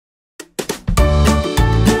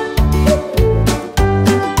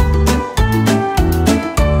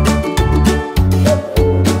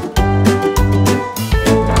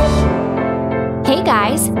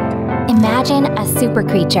super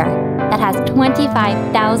creature that has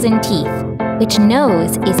 25,000 teeth, which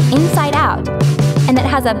nose is inside out, and that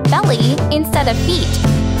has a belly instead of feet.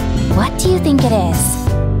 What do you think it is?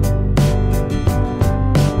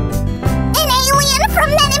 An alien from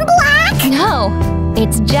Men in Black? No,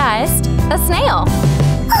 it's just a snail.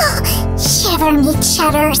 Oh, shiver me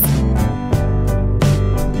cheddars.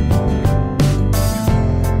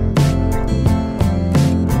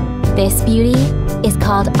 This beauty is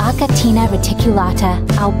called Achatina Reticulata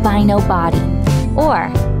albino body,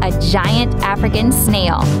 or a giant African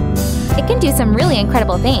snail. It can do some really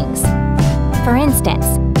incredible things. For instance,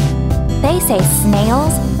 they say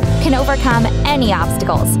snails can overcome any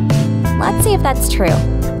obstacles. Let's see if that's true.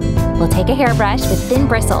 We'll take a hairbrush with thin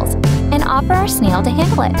bristles and offer our snail to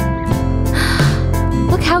handle it.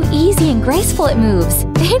 Look how easy and graceful it moves.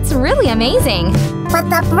 It's really amazing. But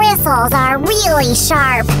the bristles are really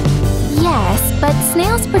sharp. Yes, but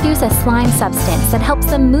snails produce a slime substance that helps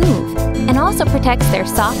them move and also protects their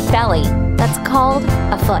soft belly. That's called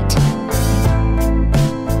a foot.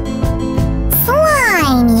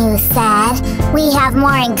 Slime, you said? We have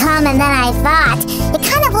more in common than I thought. It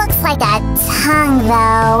kind of looks like a tongue,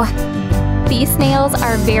 though. These snails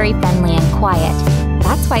are very friendly and quiet.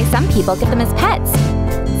 That's why some people get them as pets.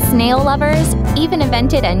 Snail lovers even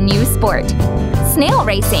invented a new sport: snail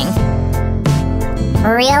racing.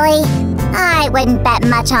 Really? I wouldn't bet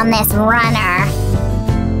much on this runner.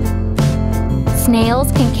 Snails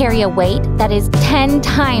can carry a weight that is 10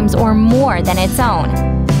 times or more than its own.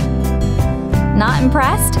 Not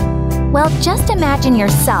impressed? Well, just imagine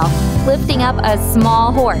yourself lifting up a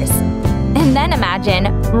small horse. And then imagine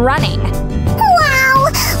running. Wow!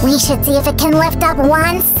 We should see if it can lift up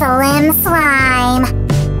one slim slime.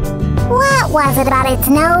 What was it about its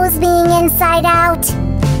nose being inside out?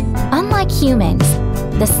 Unlike humans,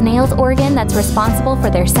 the snail's organ that's responsible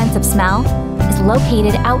for their sense of smell is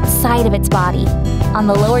located outside of its body, on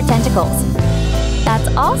the lower tentacles. That's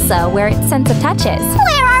also where its sense of touch is.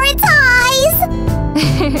 Where are its eyes?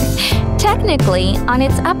 Technically, on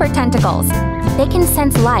its upper tentacles. They can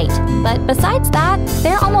sense light, but besides that,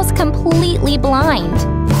 they're almost completely blind.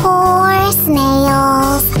 Poor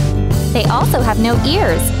snails. They also have no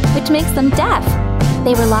ears, which makes them deaf.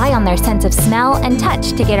 They rely on their sense of smell and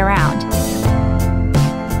touch to get around.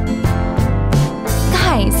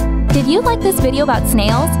 Guys, did you like this video about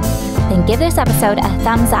snails? Then give this episode a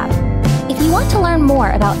thumbs up. If you want to learn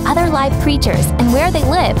more about other live creatures and where they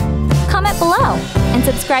live, comment below and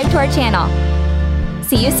subscribe to our channel.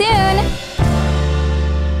 See you soon!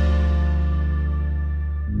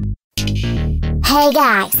 Hey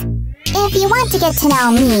guys, if you want to get to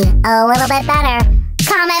know me a little bit better,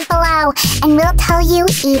 comment below and we'll tell you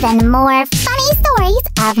even more funny stories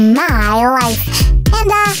of my life.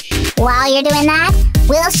 And while you're doing that,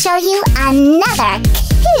 we'll show you another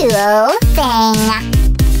cool thing.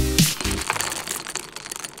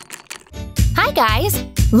 Hi guys,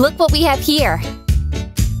 look what we have here.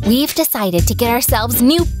 We've decided to get ourselves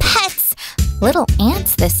new pets, little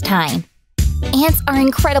ants this time. Ants are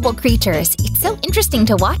incredible creatures. It's so interesting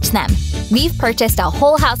to watch them. We've purchased a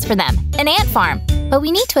whole house for them, an ant farm, but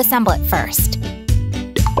we need to assemble it first.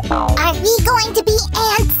 Are we going to be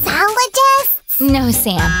antsologists? No,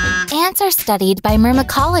 Sam. Ants are studied by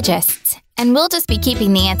myrmecologists, and we'll just be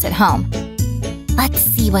keeping the ants at home. Let's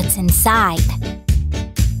see what's inside.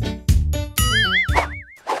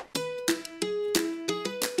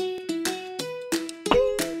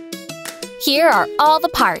 Here are all the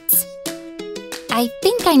parts. I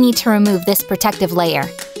think I need to remove this protective layer.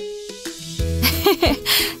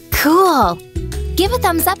 Cool! Give a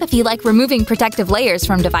thumbs up if you like removing protective layers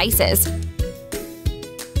from devices.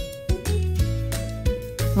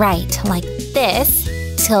 Right, like this,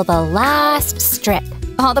 till the last strip.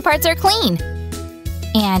 All the parts are clean.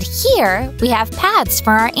 And here we have paths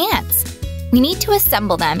for our ants. We need to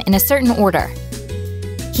assemble them in a certain order.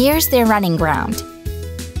 Here's their running ground.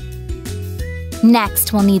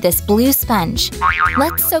 Next, we'll need this blue sponge.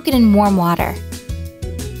 Let's soak it in warm water.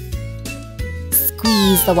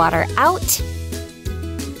 Squeeze the water out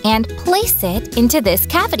and place it into this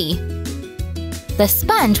cavity. The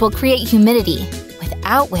sponge will create humidity,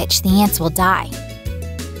 without which the ants will die.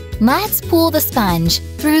 Let's pull the sponge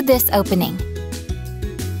through this opening.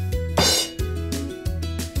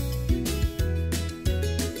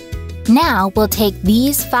 Now we'll take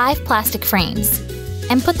these 5 plastic frames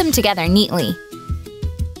and put them together neatly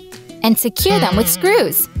and secure them with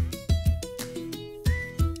screws.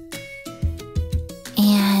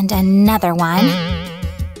 And another one.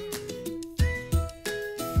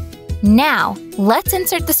 Now, let's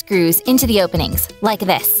insert the screws into the openings, like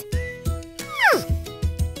this.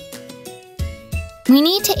 We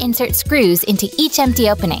need to insert screws into each empty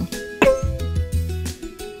opening.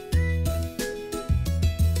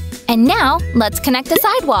 And now, let's connect the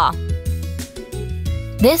sidewall.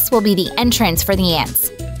 This will be the entrance for the ants.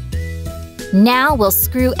 Now we'll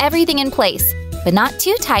screw everything in place, but not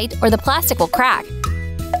too tight or the plastic will crack.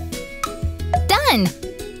 Done!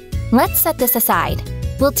 Let's set this aside.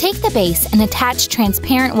 We'll take the base and attach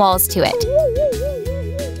transparent walls to it.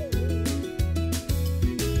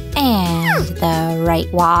 And the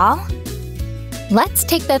right wall. Let's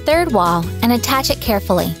take the third wall and attach it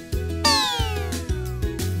carefully.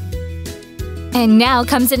 And now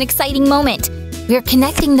comes an exciting moment. We're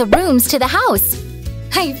connecting the rooms to the house.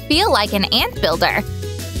 I feel like an ant builder.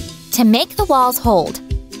 To make the walls hold,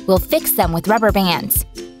 we'll fix them with rubber bands.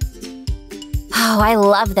 Oh, I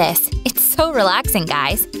love this. It's so relaxing,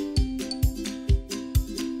 guys.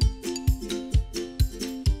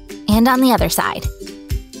 And on the other side.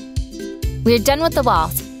 We're done with the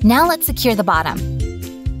walls. Now let's secure the bottom.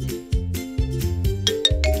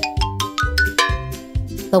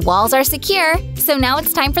 The walls are secure, so now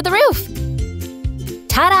it's time for the roof.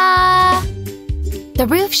 Ta-da! The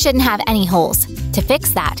roof shouldn't have any holes. To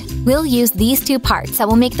fix that, we'll use these two parts that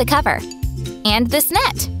will make the cover. And this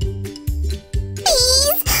net.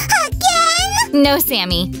 Please? Again? No,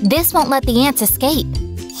 Sammy. This won't let the ants escape.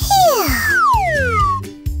 Phew.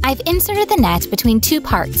 I've inserted the net between two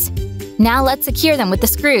parts. Now let's secure them with the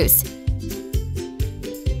screws.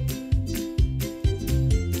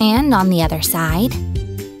 And on the other side.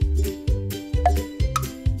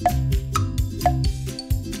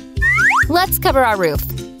 Let's cover our roof.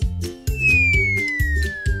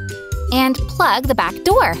 And plug the back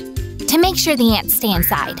door to make sure the ants stay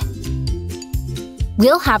inside.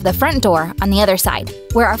 We'll have the front door on the other side,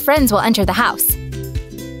 where our friends will enter the house.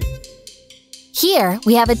 Here,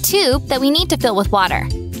 we have a tube that we need to fill with water.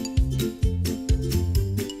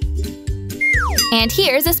 And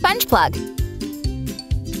here's a sponge plug.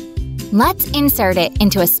 Let's insert it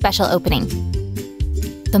into a special opening.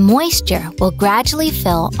 The moisture will gradually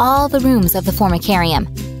fill all the rooms of the formicarium.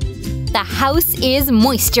 The house is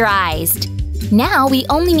moisturized. Now we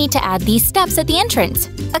only need to add these steps at the entrance,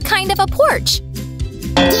 a kind of a porch.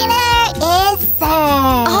 Dinner is served.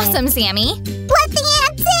 Awesome, Sammy! Let the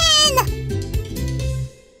ants in!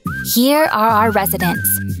 Here are our residents.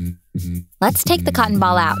 Let's take the cotton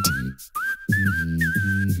ball out.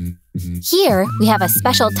 Here, we have a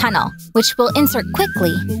special tunnel, which we'll insert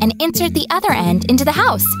quickly and insert the other end into the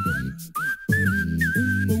house.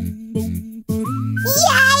 Yay!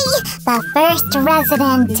 The first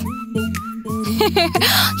resident.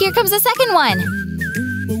 Here comes the second one.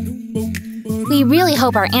 We really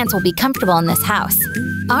hope our ants will be comfortable in this house.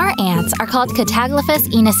 Our ants are called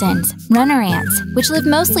Cataglyphus enescens, runner ants, which live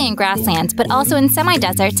mostly in grasslands but also in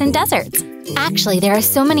semi-deserts and deserts. Actually, there are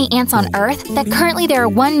so many ants on Earth that currently there are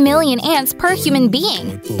 1 million ants per human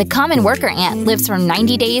being. The common worker ant lives from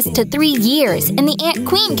 90 days to 3 years, and the ant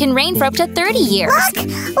queen can reign for up to 30 years.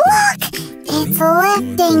 Look! It's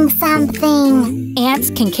lifting something. Ants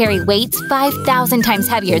can carry weights 5,000 times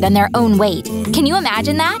heavier than their own weight. Can you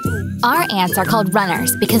imagine that? Our ants are called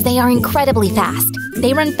runners because they are incredibly fast.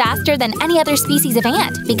 They run faster than any other species of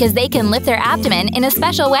ant because they can lift their abdomen in a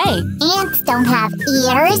special way. Ants don't have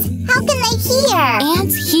ears. How can they hear?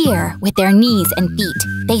 Ants hear with their knees and feet.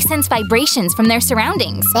 They sense vibrations from their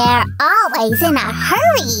surroundings. They're always in a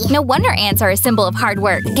hurry. No wonder ants are a symbol of hard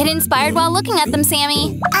work. Get inspired while looking at them,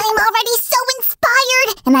 Sammy. I'm already so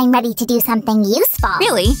inspired, and I'm ready to do something useful.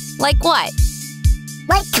 Really? Like what?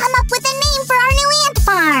 Like come up with a name for our new ant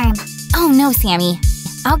farm. Oh no, Sammy.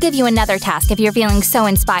 I'll give you another task if you're feeling so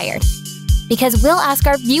inspired. Because we'll ask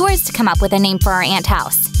our viewers to come up with a name for our ant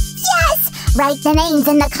house. Yes! Write the names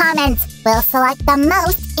in the comments. We'll select the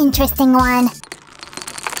most interesting one.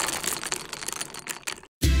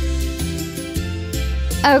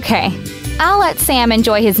 Okay, I'll let Sam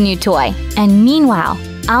enjoy his new toy. And meanwhile,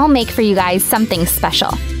 I'll make for you guys something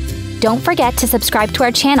special. Don't forget to subscribe to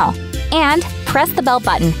our channel. And press the bell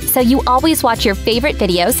button so you always watch your favorite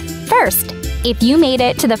videos first. If you made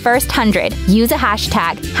it to the first 100, use a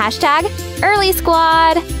hashtag. Hashtag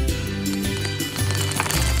 #EarlySquad.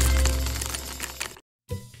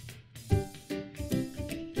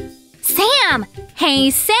 Sam!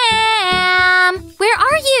 Hey, Sam! Where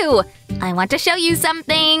are you? I want to show you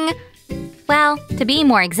something. Well, to be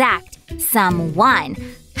more exact, someone.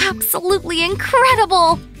 Absolutely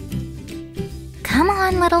incredible! Come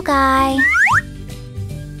on, little guy.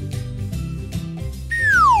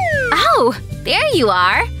 Oh, there you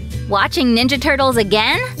are! Watching Ninja Turtles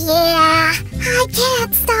again? Yeah, I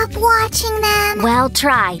can't stop watching them. Well,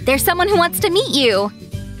 try. There's someone who wants to meet you.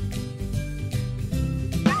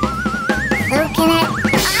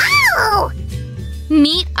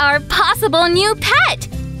 our possible new pet!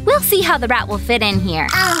 We'll see how the rat will fit in here.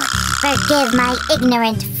 Oh, forgive my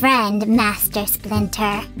ignorant friend, Master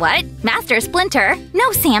Splinter. What? Master Splinter?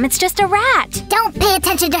 No, Sam, it's just a rat. Don't pay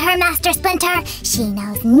attention to her, Master Splinter. She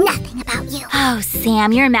knows nothing about you. Oh,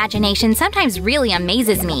 Sam, your imagination sometimes really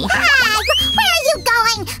amazes me. Hey, where are you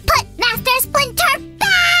going? Put Master Splinter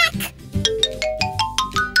back!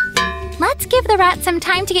 Let's give the rat some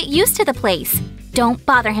time to get used to the place. Don't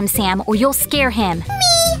bother him, Sam, or you'll scare him. Me?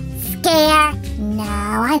 Scare? No,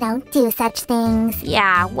 I don't do such things.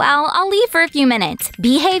 Yeah, well, I'll leave for a few minutes.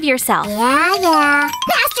 Behave yourself. Yeah.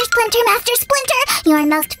 Master Splinter, your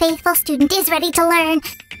most faithful student is ready to learn.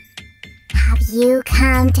 Have you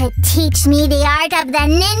come to teach me the art of the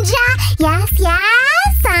ninja? Yes?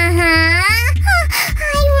 Uh-huh. I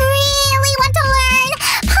really want to learn.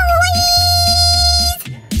 Please!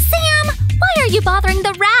 Sam, why are you bothering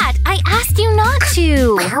the rat? I asked you not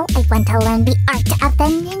to. Well, I want to learn the art of the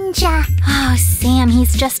ninja. Oh, Sam,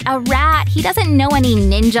 he's just a rat. He doesn't know any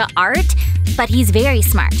ninja art, but he's very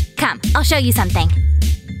smart. Come, I'll show you something.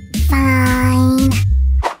 Fine.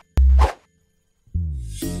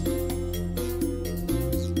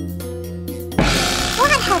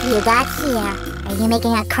 What have you got here? Are you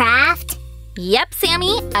making a craft? Yep,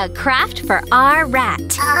 Sammy, a craft for our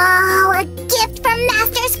rat. Oh, a gift from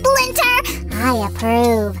Master Splinter! I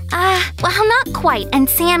approve. Well, not quite. And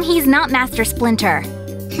Sam, he's not Master Splinter.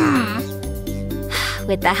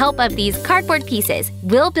 With the help of these cardboard pieces,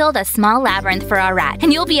 we'll build a small labyrinth for our rat,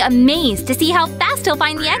 and you'll be amazed to see how fast he'll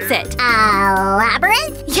find the exit. A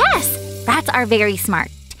labyrinth? Yes! Rats are very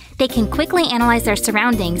smart. They can quickly analyze their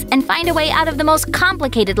surroundings and find a way out of the most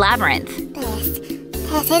complicated labyrinth.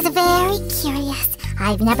 This is very curious.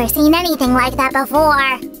 I've never seen anything like that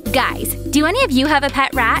before. Guys, do any of you have a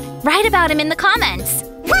pet rat? Write about him in the comments.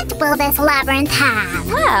 What will this labyrinth have?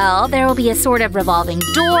 Well, there will be a sort of revolving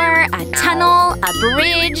door, a tunnel, a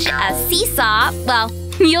bridge, a seesaw. Well,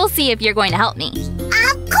 you'll see if you're going to help me.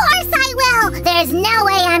 Of course I will! There's no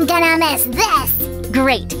way I'm gonna miss this!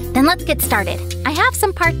 Great, then let's get started. I have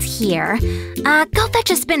some parts here. Go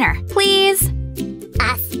fetch a spinner, please.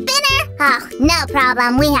 A spinner? Oh, no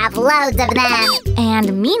problem. We have loads of them.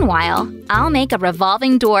 And meanwhile, I'll make a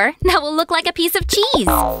revolving door that will look like a piece of cheese.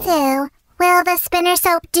 Sue, will the spinner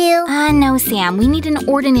soap do? No, Sam. We need an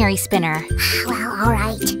ordinary spinner. Well, all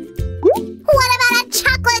right. What about a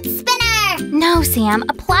chocolate spinner? No, Sam.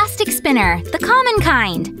 A plastic spinner. The common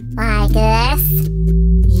kind. Like this?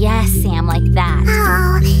 Yes, Sam, like that.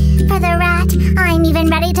 Oh, for the rat, I'm even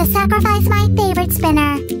ready to sacrifice my favorite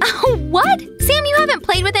spinner. Oh, what? Sam, you haven't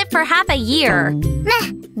played with it for half a year.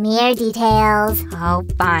 Meh, mere details. Oh,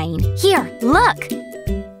 fine. Here, look.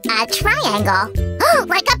 A triangle? Oh,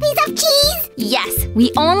 like a piece of cheese? Yes,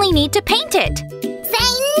 we only need to paint it. Say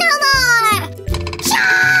no more!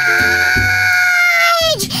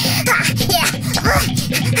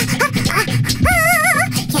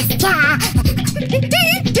 Done!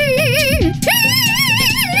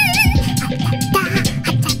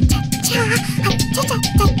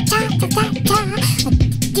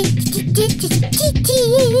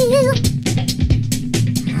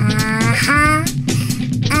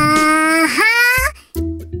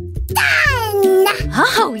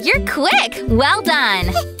 Oh, you're quick. Well done.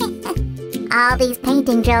 All these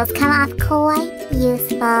painting drills come off quite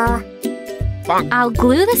useful. I'll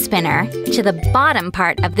glue the spinner to the bottom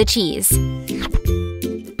part of the cheese.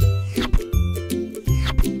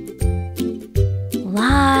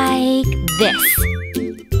 Like this.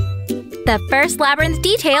 The first labyrinth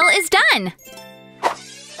detail is done.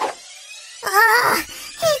 Ugh,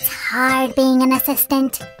 it's hard being an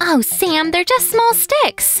assistant. Oh, Sam, they're just small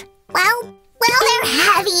sticks. Well, they're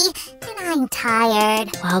heavy, and I'm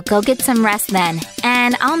tired. Well, go get some rest then,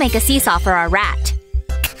 and I'll make a seesaw for our rat.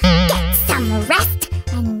 Get some rest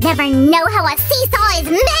and never know how a seesaw is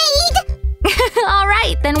made! All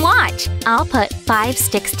right, then watch. I'll put 5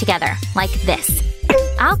 sticks together, like this.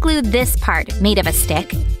 I'll glue this part made of a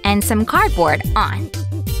stick and some cardboard on.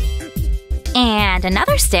 And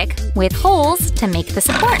another stick with holes to make the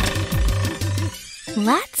support.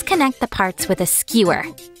 Let's connect the parts with a skewer.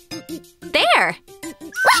 There!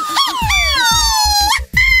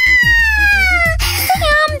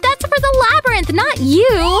 Sam, that's for the labyrinth, not you!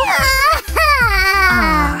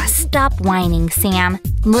 Ah, stop whining, Sam.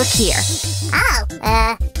 Look here. Oh,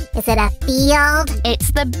 is it a field?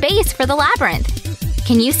 It's the base for the labyrinth.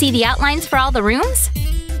 Can you see the outlines for all the rooms?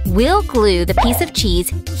 We'll glue the piece of cheese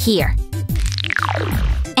here.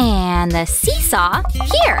 And the seesaw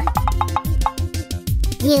here.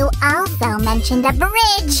 You also mentioned a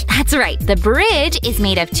bridge. That's right, the bridge is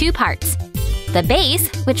made of 2 parts. The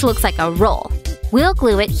base, which looks like a roll, we'll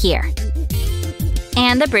glue it here.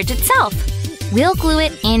 And the bridge itself, we'll glue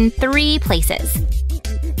it in 3 places.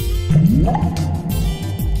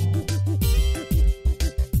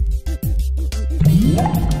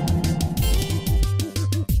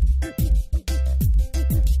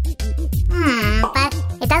 But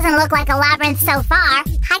it doesn't look like a labyrinth so far.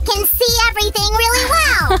 I can see everything really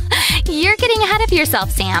well. You're getting ahead of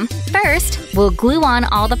yourself, Sam. First, we'll glue on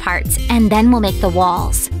all the parts, and then we'll make the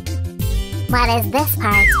walls. What is this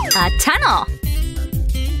part? A tunnel!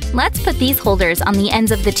 Let's put these holders on the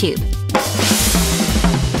ends of the tube.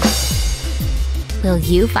 Will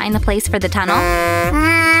you find the place for the tunnel?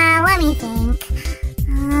 Let me think.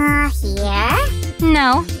 Here?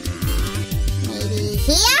 No. Maybe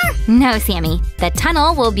here? No, Sammy. The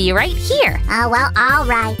tunnel will be right here. Oh, well, all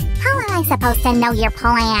right. How am I supposed to know your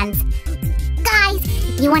plans? Guys,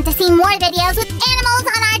 if you want to see more videos with animals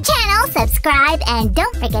on our channel, subscribe and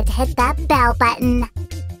don't forget to hit that bell button.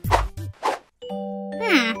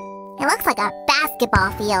 It looks like a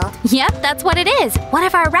basketball field. Yep, that's what it is. What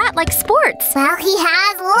if our rat likes sports? Well, he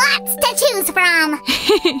has lots to choose from.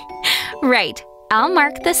 Right. I'll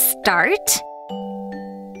mark the start.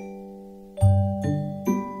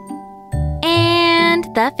 And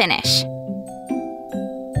the finish.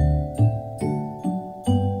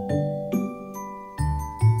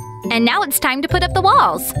 And now it's time to put up the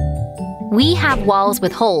walls. We have walls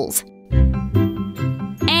with holes.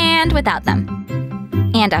 And without them.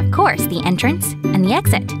 And of course, the entrance and the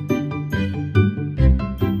exit.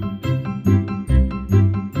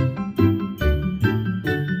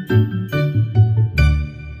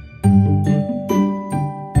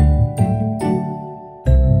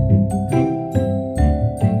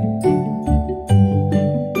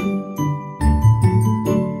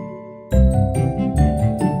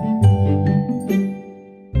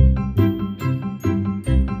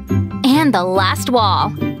 And the last wall.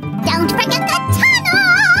 Don't forget the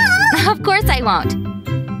tunnel! Of course I won't.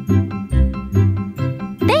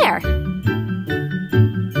 There!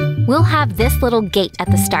 We'll have this little gate at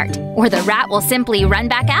the start, or the rat will simply run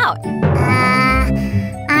back out.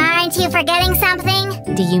 Aren't you forgetting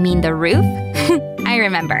something? Do you mean the roof? I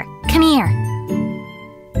remember. Come here.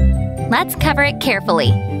 Let's cover it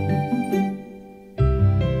carefully.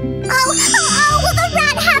 Oh, will the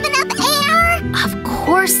rat have enough air? Of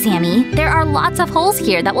course, Sammy. There are lots of holes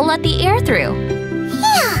here that will let the air through.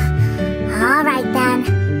 All right, then.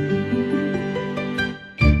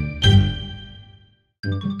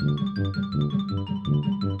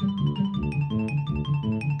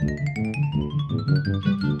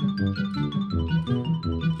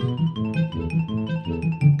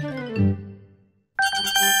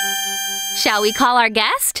 Shall we call our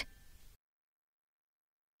guest?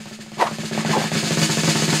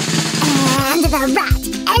 And the rat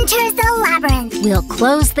enters the labyrinth. We'll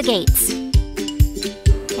close the gates.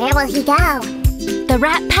 Where will he go? The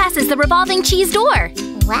rat passes the revolving cheese door.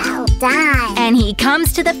 Well done. And he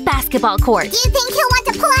comes to the basketball court. Do you think he'll want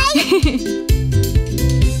to play?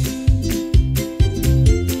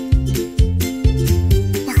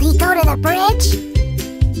 Will he go to the bridge?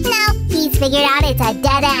 No, he's figured out it's a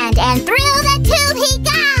dead end, and through the tube he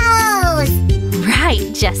goes! Right,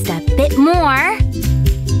 just a bit more.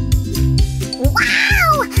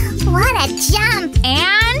 Wow! What a jump!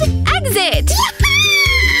 And exit!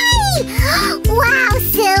 Wow,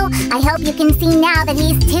 Sue! I hope you can see now that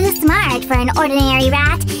he's too smart for an ordinary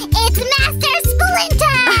rat. It's Master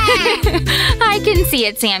Splinter! I can see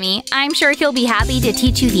it, Sammy. I'm sure he'll be happy to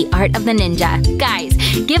teach you the art of the ninja. Guys,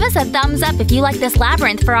 give us a thumbs up if you like this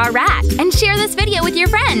labyrinth for our rat, and share this video with your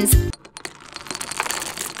friends.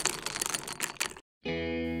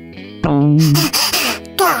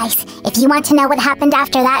 Guys, if you want to know what happened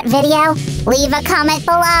after that video, leave a comment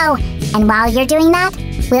below. And while you're doing that,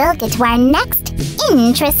 we'll get to our next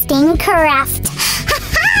interesting craft.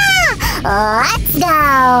 Ha-ha! Let's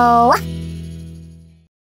go!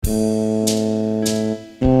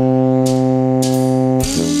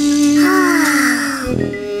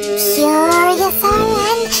 Curiouser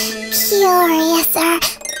and curiouser.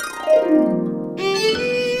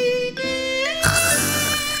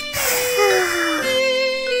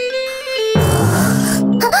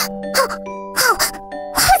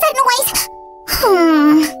 What was that noise?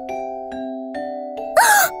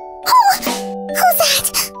 Who's that?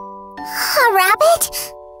 A rabbit?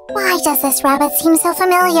 Why does this rabbit seem so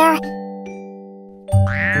familiar?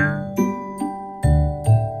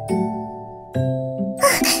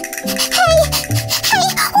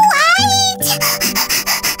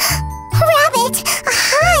 Rabbit!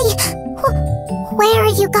 Hi! Where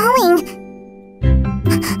are you going?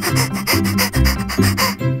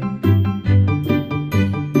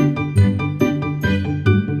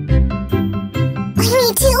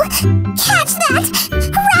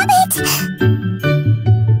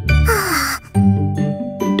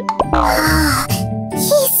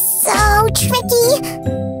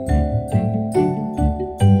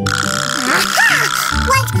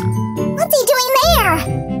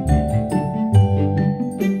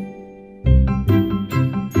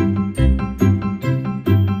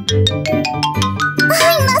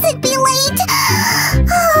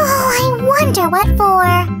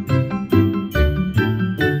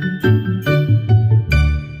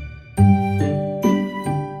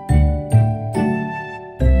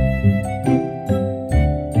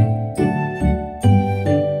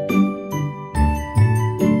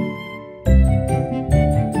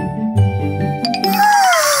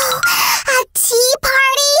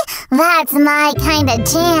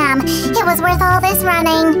 kinda jam. It was worth all this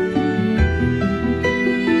running.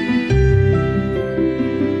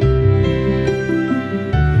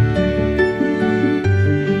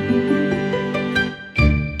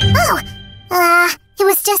 It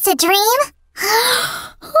was just a dream?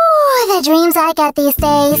 Ooh, the dreams I get these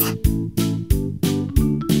days.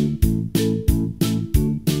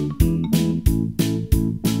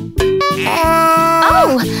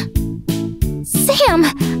 Oh! Sam,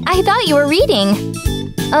 I thought you were reading.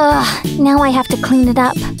 Ugh, now I have to clean it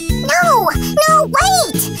up. No,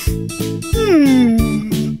 wait!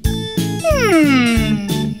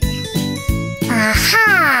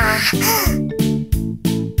 Aha!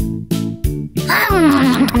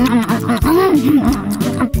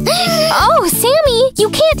 Oh, Sammy, you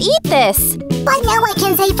can't eat this. But now I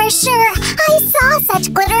can say for sure, I saw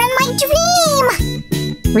such glitter in my dream!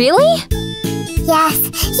 Really? Yes,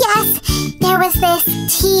 there was this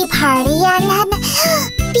tea party and then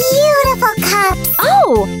beautiful cups.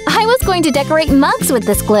 Oh, I was going to decorate mugs with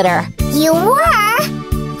this glitter. You were?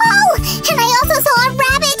 Oh, and I also saw a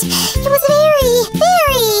rabbit. It was very...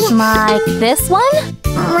 Like this one?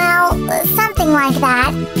 Well, something like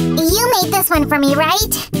that. You made this one for me,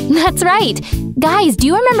 right? That's right. Guys, do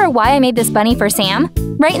you remember why I made this bunny for Sam?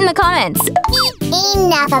 Write in the comments.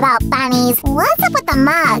 Enough about bunnies. What's up with the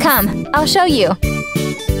mug? Come, I'll show you.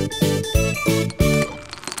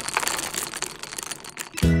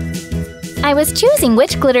 I was choosing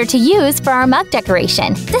which glitter to use for our mug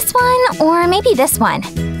decoration. This one or maybe this one.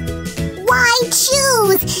 Why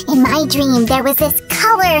choose? In my dream, there was this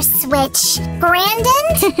color switch.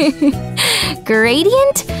 Brandon?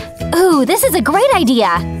 Gradient? Ooh, this is a great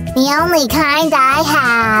idea. The only kind I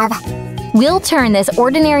have. We'll turn this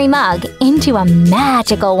ordinary mug into a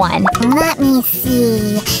magical one. Let me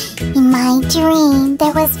see. In my dream,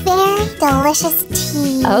 there was very delicious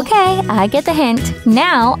tea. Okay, I get the hint.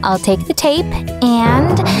 Now I'll take the tape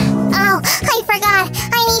and... Oh, I forgot.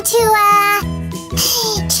 I need to,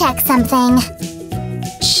 check something.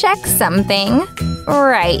 Check something?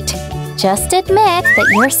 Right. Just admit that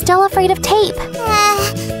you're still afraid of tape.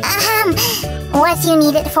 What do you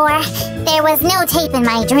need it for? There was no tape in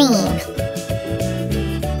my dream.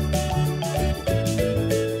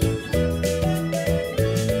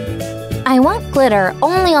 I want glitter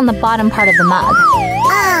only on the bottom part of the mug.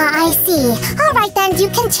 Ah, I see. All right then, do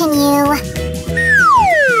continue.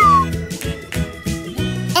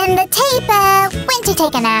 And the tape, went to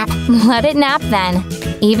take a nap. Let it nap then.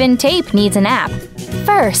 Even tape needs a nap.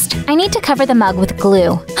 First, I need to cover the mug with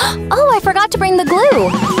glue. Oh, I forgot to bring the glue.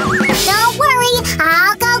 Don't worry,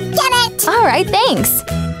 I'll go get it. All right, thanks.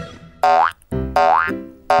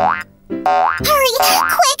 Hurry,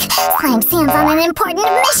 quick! Slime Sam's on an important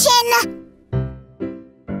mission!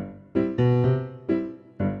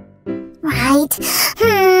 Right.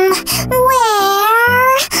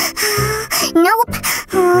 Where? Nope.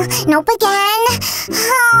 Nope again.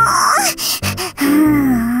 Aha!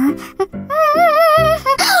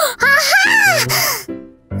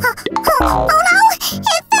 Oh no!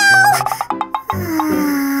 It fell!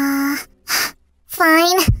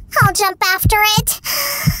 Fine. I'll jump after it.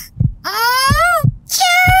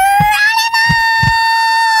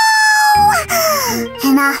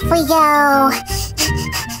 And off we go.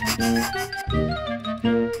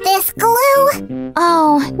 This glue?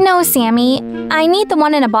 Oh, no, Sammy. I need the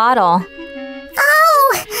one in a bottle.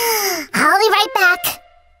 Oh! I'll be right back.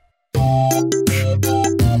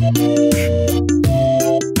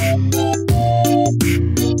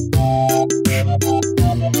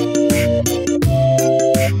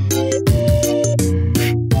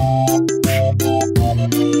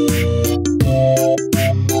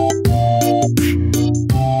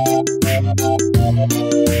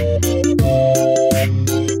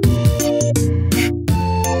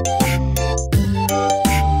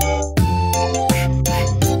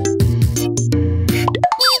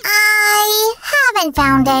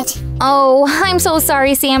 Found it. Oh, I'm so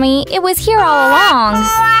sorry, Sammy. It was here all along.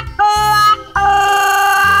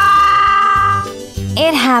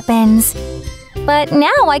 It happens. But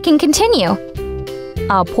now I can continue.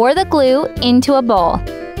 I'll pour the glue into a bowl.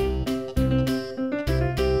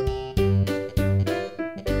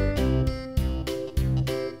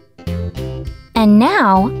 And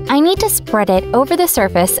now I need to spread it over the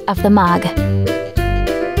surface of the mug.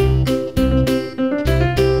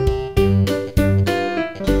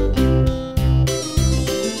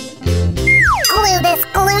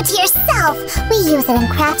 To yourself. We use it in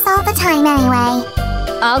crafts all the time anyway.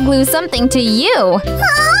 I'll glue something to you. Oh!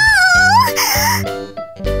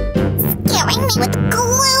 Scaring me with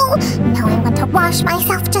glue. Now I want to wash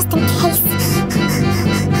myself just in case.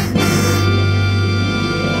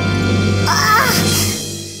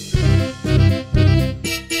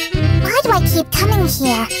 keep coming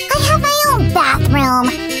here. I have my own bathroom.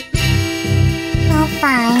 Oh,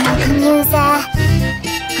 fine. I can use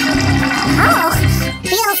Oh,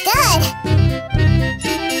 feels good.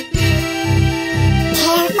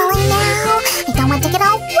 Carefully now. I don't want to get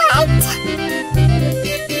all wet.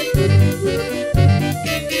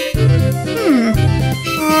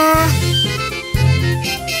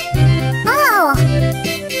 Oh,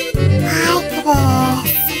 like this.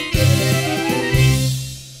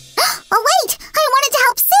 Oh, wait! I wanted to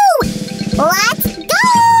help Sue! Let's go!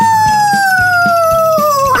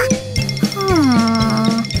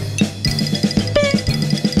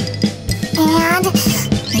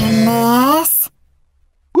 And this.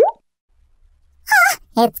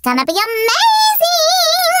 It's gonna be amazing!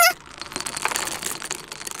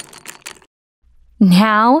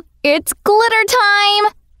 Now it's glitter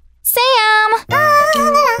time! Sam!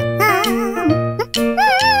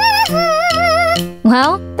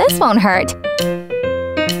 Well, this won't hurt.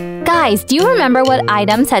 Guys, do you remember what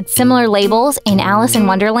items had similar labels in Alice in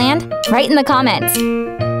Wonderland? Write in the comments.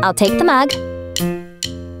 I'll take the mug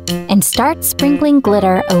and start sprinkling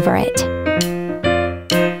glitter over it.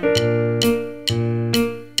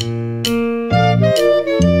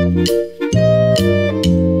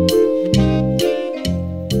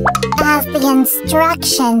 As the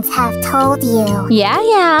instructions have told you.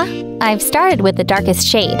 Yeah. I've started with the darkest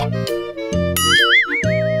shade.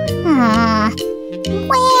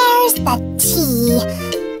 Where's the tea?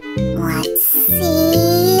 Let's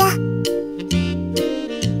see.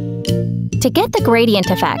 To get the gradient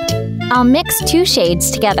effect, I'll mix 2 shades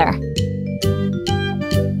together.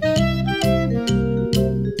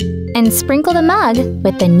 And sprinkle the mug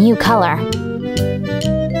with the new color.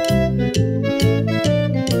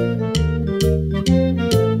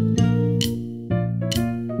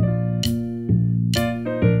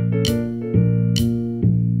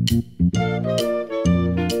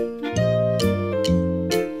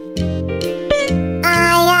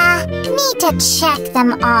 To check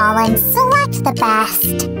them all and select the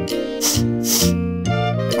best.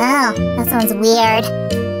 Oh, this one's weird.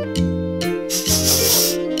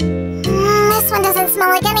 This one doesn't smell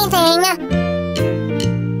like anything.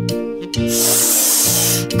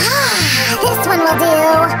 This one will do.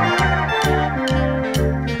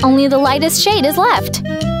 Only the lightest shade is left.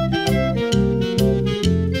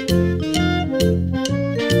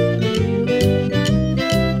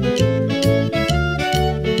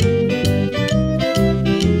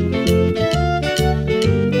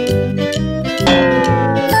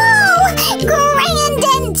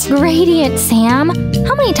 Gradient, Sam.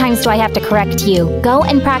 How many times do I have to correct you? Go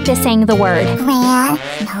and practice saying the word.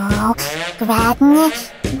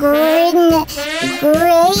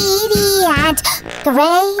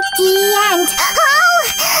 Gradient.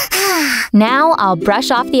 Oh! Now I'll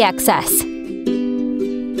brush off the excess.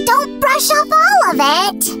 Don't brush off all of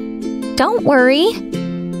it. Don't worry.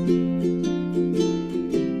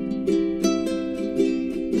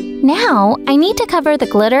 Now, I need to cover the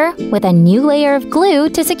glitter with a new layer of glue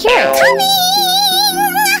to secure it.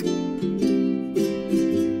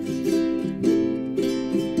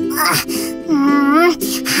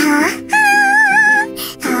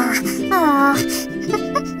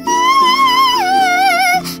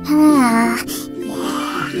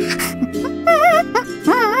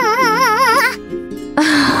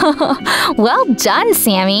 Well done,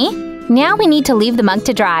 Sammy. Now we need to leave the mug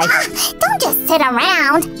to dry. Don't just sit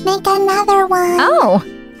around. Make another one. Oh.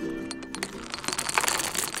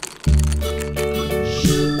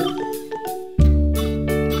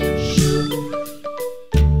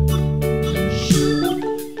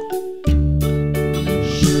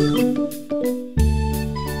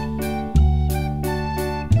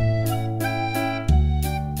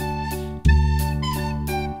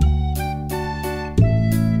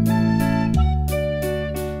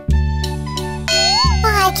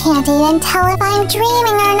 I can't even tell if I'm dreaming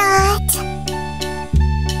or not.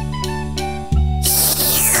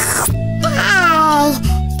 Hey,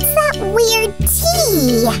 it's that weird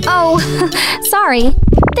tea. Oh, sorry.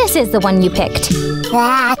 This is the one you picked.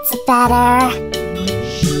 That's better.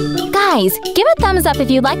 Guys, give a thumbs up if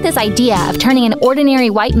you like this idea of turning an ordinary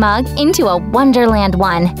white mug into a Wonderland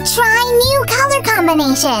one. Try new color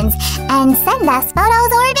combinations and send us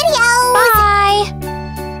photos or videos. Bye!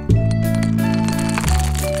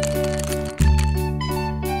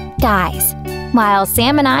 Guys, while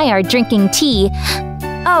Sam and I are drinking tea,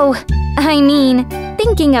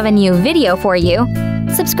 thinking of a new video for you,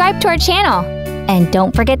 subscribe to our channel and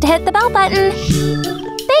don't forget to hit the bell button.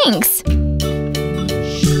 Thanks!